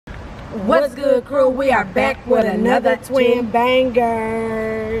What's good, crew? We are back with another twin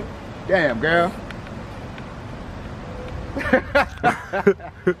banger. Damn, girl.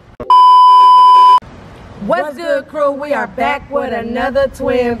 What's good, crew? We are back with another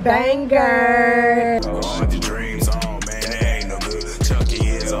twin banger. Your dreams on, man, they ain't no good. Chucky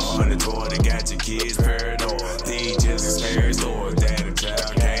is on the tour, they got your kids paranoid. These just as scary stories that a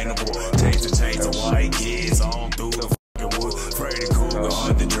child can't avoid. Chase the white kids on through the fucking wood. Freddy Krueger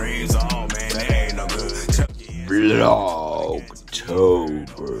on the dreams on, man, they ain't no good. Chucky is Vlogtober.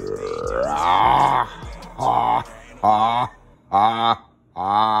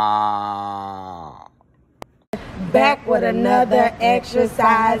 Back with another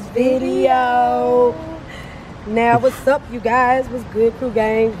exercise video. Now, what's up, you guys? What's good, crew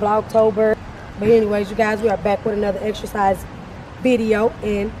gang? Vlogtober. But anyways, you guys, we are back with another exercise video,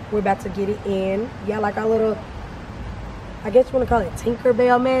 and we're about to get it in. Yeah, like our little, I guess you want to call it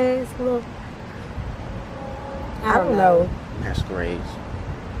Tinkerbell mask. Little, I don't know. Masquerades.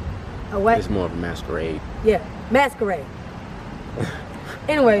 A what? It's more of a masquerade. Yeah, masquerade.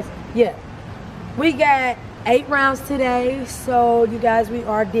 Anyways, yeah. We got 8 rounds today, so you guys, we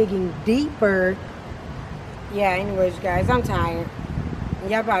are digging deeper. Yeah, anyways, you guys, I'm tired.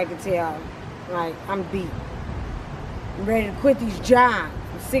 Y'all probably can tell. Like, I'm beat. I'm ready to quit these jobs.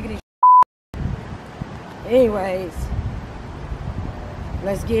 I'm sick of this shit. Anyways,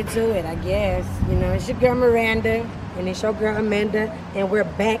 let's get to it, I guess. You know, it's your girl Miranda, and it's your girl Amanda, and we're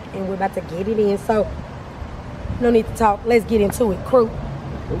back, and we're about to get it in. So, no need to talk. Let's get into it, crew.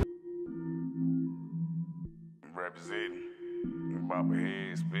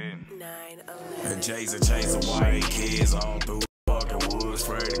 Chase white kids all through the fucking woods.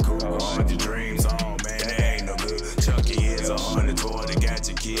 Freddy Krueger on your dreams on, man, they ain't no good. Chucky is on the tour, they got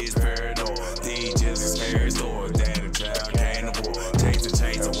your kids paranoid. These just as scary stories that a child can't avoid.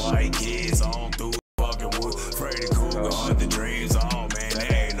 Chase the white kids all through the fucking woods. Freddy Krueger on the dreams on, man,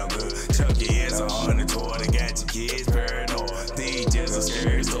 they ain't no good. Chucky is on the tour, they got your kids paranoid. These just as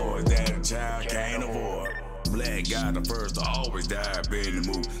scary stories that a child can't avoid. Black guy the first to always die in the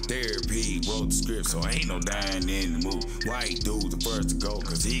mood. Therapy wrote the script, so ain't no dying in the mood. White dude the first to go,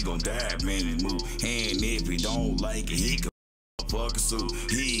 cause he gon' die in the mood. And if he don't like it, he can fuck a suit.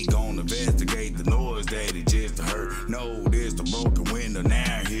 He gon' investigate the noise that he just heard. No, this the broken window,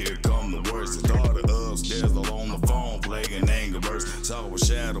 now here come the worst. His daughter upstairs alone the phone playing Angry Birds. Saw a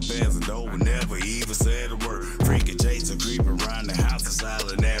shadow passing over, never even said a word. Freaking Jason creeping around the house as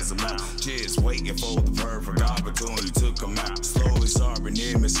silent as a mouse. Just waiting for the perfect opportunity to come out. Slowly sharpening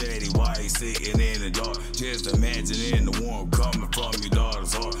his machete while he's sitting in the dark. Just imagining the warmth coming from your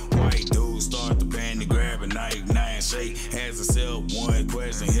daughter's heart. White dude start to panic, grab a knife, shake. Has herself one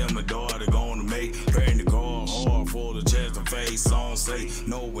question, him and daughter gonna make. Praying the car hard for the chest and face on say.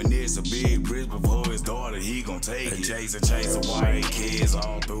 Knowing it's a big risk before his daughter, he gon' take it. Chase white kids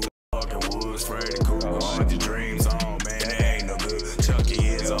all through the fucking woods. Freddy Krueger on your dreams on, man, they ain't no good. Chucky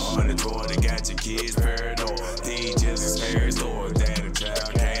is on the tour, they got your kids paranoid. These just as scary stories that a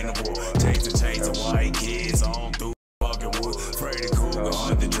child can't avoid. Chase the white kids all through the fucking woods. Freddy Krueger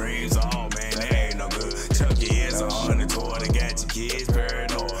on the dreams on, man, they ain't no good. Chucky is on the tour, they got your kids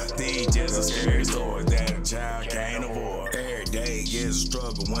paranoid. These just as scary stories that a child can't avoid. Every day is a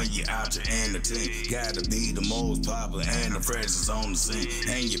struggle when you're out your inner team. Gotta be the most popular and the freshest on the scene.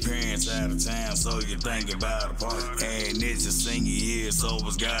 And your parents out of town, so you think about a party. And it's your senior year, so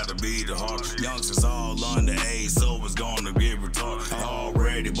it's gotta be the heart. Youngsters all underage, so it's gonna get retarded.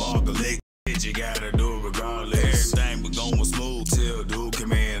 Already bark a lick, you gotta do it regardless. Everything was going smooth till dude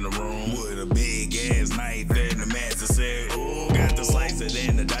came in the room with a big ass knife and the master said, ooh, got the slicer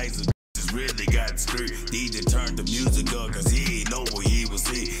and the dice. Really got the street. DJ turned the music up cause he ain't know what he was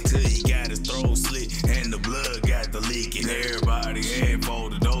see. Till he got his throat slit and the blood got the leaking. Everybody had for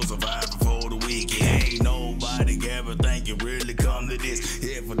the dose surviving for the weekend. Ain't nobody ever think it really come to this.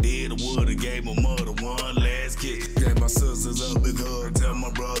 If I did, I would've gave my mother one last kiss. Get my sisters up big hug, tell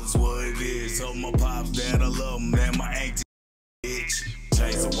my brothers what it is. Tell my pops that I love them and my auntie bitch.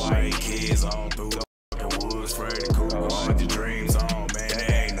 Chasing white kids all through the fucking woods. Freddy Krueger on your dreams on, man,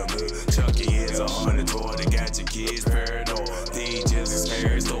 they ain't no good. Chucky is on the tour, they got your kids paranoid. These just as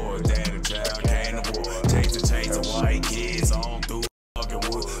scary stories that a child can't avoid. Chase the white kids on through the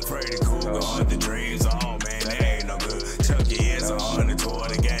fucking woods. Freddy Krueger on the dreams on, man, they ain't no good. Chucky is on the tour,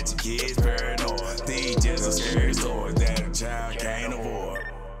 they got your kids paranoid. These just as scary stories that a child can't avoid.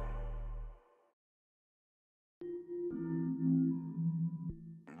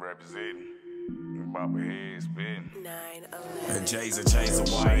 Representing. Bop head spin. 9/11. Chasing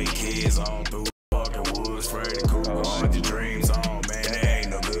white kids all through the fucking woods. Freddy Krueger on your dreams on, man, they ain't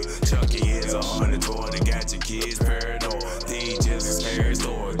no good. Chuck got your kids paranoid. These just a scary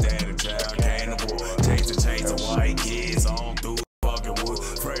stories that a child can't avoid. Chase the white kids all through the fucking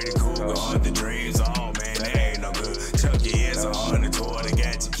woods. Freddy Krueger, hunt the dreams, oh man, they ain't no good. Chucky is a hunter toy that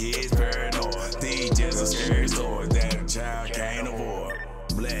got your kids paranoid. These just a scary stories that a child can't avoid.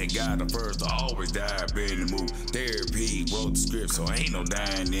 Black guy the first to always die in the move. Therapy wrote the script, so ain't no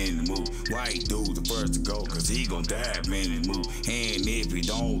dying in the move. White dude the first to go, cause he gon' die in the move. And if he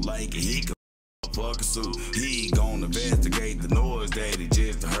don't like it, he can fuck a suit. He gon' investigate the noise that he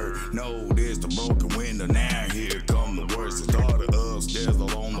just heard. No, this the broken window, now here come the worst. His daughter upstairs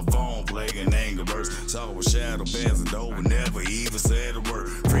alone on the phone playing Angry Birds. Saw a shadow passing over, never even said a word.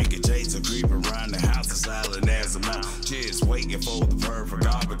 Freaking Jason creeping around the house as silent as a mouse. Just waiting for the perfect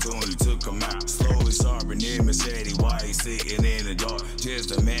opportunity to come out. Slowly sharpening him machete while he's sitting in the dark.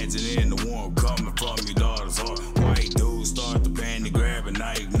 Just imagining the warmth coming from your daughter's heart. White dude start to panic, grab a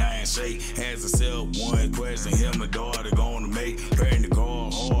knife, nine shake. Has himself one question, him and daughter gonna make. Preparing the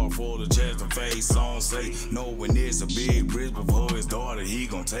car hard for the chest and face on say. Knowing it's a big risk before his daughter, he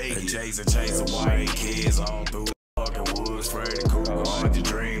gon' take it. Chasing white kids all through the fucking woods. Freddy Krueger, hunt your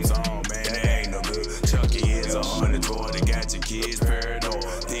dreams, oh man, they ain't no good. Chucky is a hunter toy that got your kids paranoid.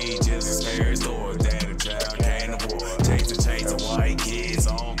 These just a scary stories that a child can't avoid. Chasing white kids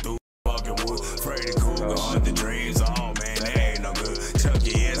all through the fucking woods. Freddy Krueger, hunt the dreams, oh man, they ain't no good.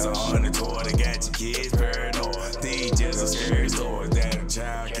 Chucky is a hunter toy that got your kids paranoid. These just a scary stories that a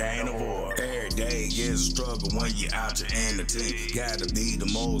child can't avoid. Every day is a struggle when you're out your entertain. Gotta be the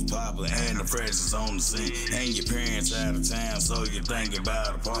most popular and the freshest on the scene. And your parents out of town, so you're thinking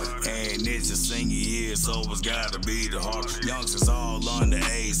about a party. And it's your senior year, so it's gotta be the heart. Youngsters all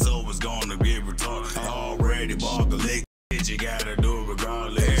underage, so it's gonna get retarded. Already bought the lick, you gotta do it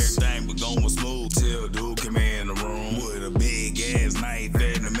regardless. Everything was going smooth till dude came in the room with a big ass knife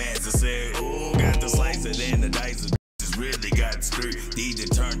and the master said, ooh, got the slice it and the dice. Really got the street.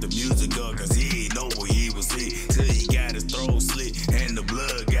 DJ turned the music up cause he ain't know what he was see. Till he got his throat slit and the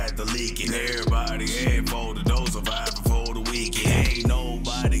blood got the leaking. Everybody had for the dose surviving for the weekend. Ain't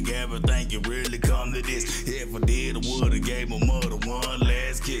nobody ever think it really come to this. If I did, I would've gave my mother one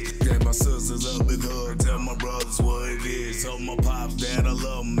last kick. Gave my sisters a big hug, tell my brothers what it is. Told my pops that I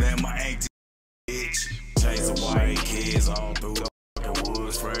love them and my auntie bitch. Chasing white kids all through the fucking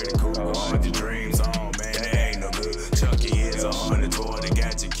woods. Freddy Krueger, hunt your dreams, oh man, they ain't no good. Chucky is a hunter toy that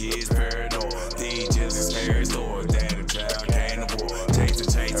got your kids paranoid. These just a scary stories that a child can't avoid.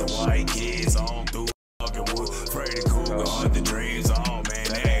 Chasing white kids all through the fucking woods. Freddy Krueger, hunt the dreams, oh man,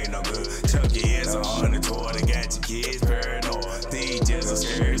 they ain't no good. Chucky is a hunter toy that got your kids paranoid. These just a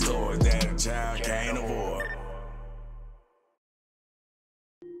scary stories that a child can't avoid.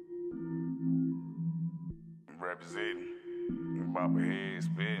 Representing. Bop head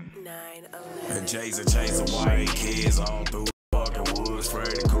spin. 9/11. Chasing white kids all through the fucking woods.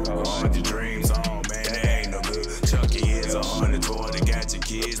 Freddy Krueger, hunt your dreams, oh man, they ain't no good. Chucky is a hunter toy that got your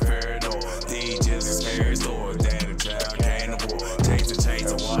kids paranoid. These just a scary stories that a child can't avoid.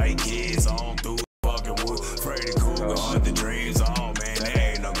 Chasing white kids all through the fucking woods. Freddy Krueger, hunt the dreams, oh man,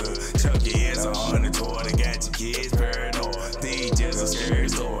 they ain't no good. Chucky is a hunter toy that got your kids paranoid. These just a scary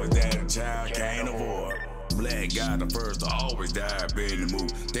stories that a child can't avoid. Black guy the first to always die in the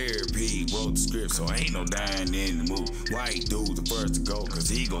move. Therapy wrote the script, so ain't no dying in the move. White dude the first to go, cause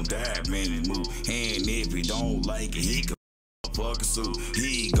he gon' die in the move. And if he don't like it, he can fuck a suit.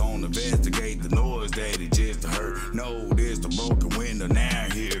 He gon' investigate the noise that he just heard. No, this the broken window, now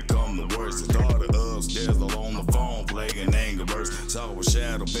here come the worst. His daughter upstairs alone on the phone playing Angry Birds. Saw a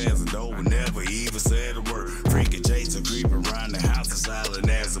shadow passing over, never even said a word. Freaking Jason creeping around the house as silent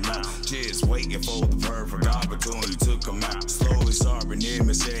as a mouse. Just waiting for the perfect opportunity to come out. Slowly sharpening him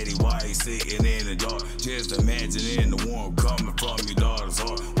machete while he's sitting in the dark. Just imagining the warmth coming from your daughter's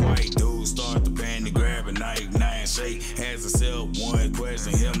heart. White dude start to panic, grab a knife, nine shake. Has himself one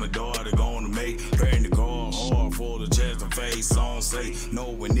question, him and daughter gonna make. Preparing the car hard for the chest and face on say.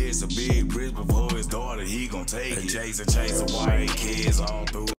 Knowing it's a big risk before his daughter, he gon' take it. Chasing white kids all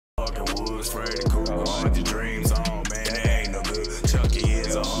through the fucking woods. Freddy Krueger, hunt your dreams, oh man, they ain't no good. Chucky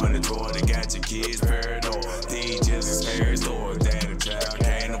is a hunter toy that got your kids paranoid. These just a scary stories that a child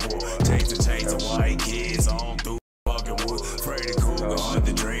can't avoid. Chasing white kids all through the fucking woods. Freddy Krueger, hunt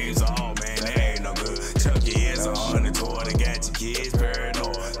the dreams, oh man, they ain't no good. Chucky is a hunter toy that got your kids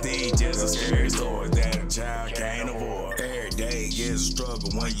paranoid. These just a scary stories that a child can't avoid. Every day is a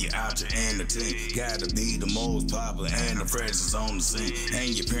struggle when you're out your entertain. Gotta be the most popular and the freshest on the scene. And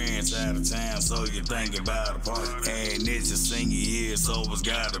your parents out of town, so you're thinking about a party. And it's your senior year, so it's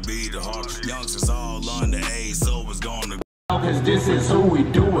gotta be the heart. Youngsters all underage, so it's gonna Cause this is who we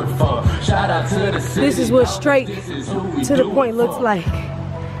do it for. Shout out to the city. This is what straight to the point looks like.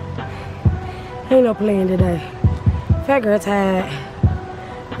 Ain't no playing today. Fat girl tired.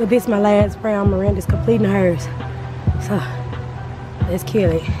 But this is my last round. Miranda's completing hers. So let's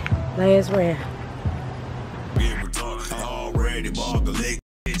kill it. Last round. Already bought the lick.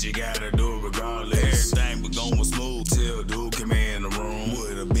 You gotta do it regardless. Everything but going smooth till dude come in the room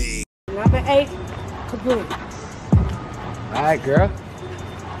with a big. Number 8 complete. All right, girl.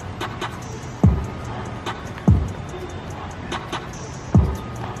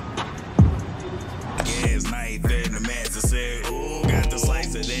 Gas knife in the master said, ooh, got the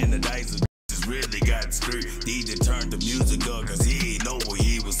slice and then the dice. Just really got the street. DJ turned the music up cause he ain't know what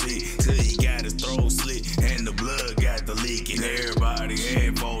he was see. Till he got his throat slit and the blood got the leaking. Everybody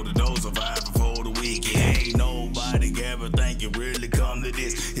had for the dose surviving for the weekend. Ain't nobody ever think it really come to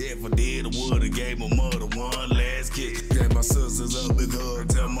this. If I did, I would've gave my mother one last kick. Gave my sisters a big hug,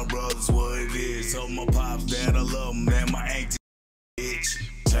 tell my brothers what it is. Told my pops that I love them and my auntie bitch.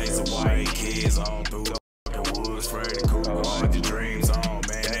 Chasing white kids all through the fucking woods. Freddy Krueger on your dreams on,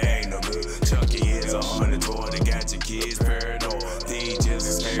 man, they ain't no good. Chucky is 120, got your kids PHARAOH. These just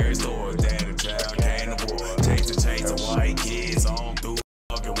a scary stories that a child can't avoid. Chasing white kids all through the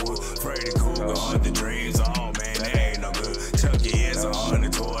fucking woods. Freddy Krueger on your dreams on, man, they ain't no good. Chucky is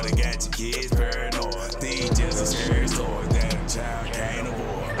 120, got your kids PHARAOH. These just a scary stories that a child can't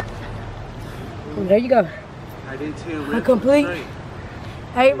avoid. There you go. I did 10 A complete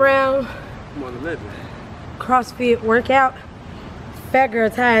 8-round I'm on 11. CrossFit workout. Fat girl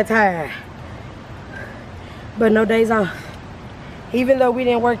tired. But no days off. Even though we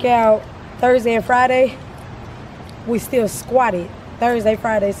didn't work out Thursday and Friday, we still squatted Thursday,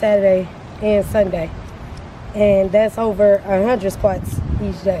 Friday, Saturday, and Sunday. And that's over 100 squats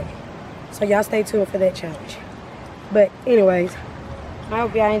each day. So y'all stay tuned for that challenge. But anyways, I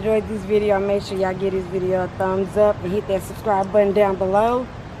hope y'all enjoyed this video. Make sure y'all give this video a thumbs up and hit that subscribe button down below.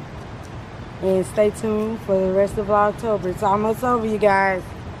 And stay tuned for the rest of Vlogtober. It's almost over, you guys.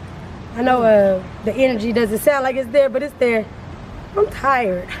 I know the energy doesn't sound like it's there, but it's there. I'm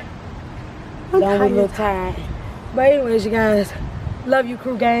tired. Don't we look tired? But anyways, you guys, love you,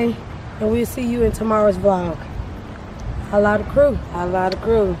 crew gang. And we'll see you in tomorrow's vlog. A lot of crew. A lot of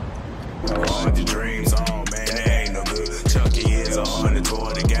crew. On your dreams on, man, they ain't no good. Chucky is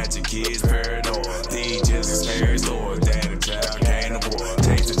 120, got your kids PHARAOH. These just a scary stories that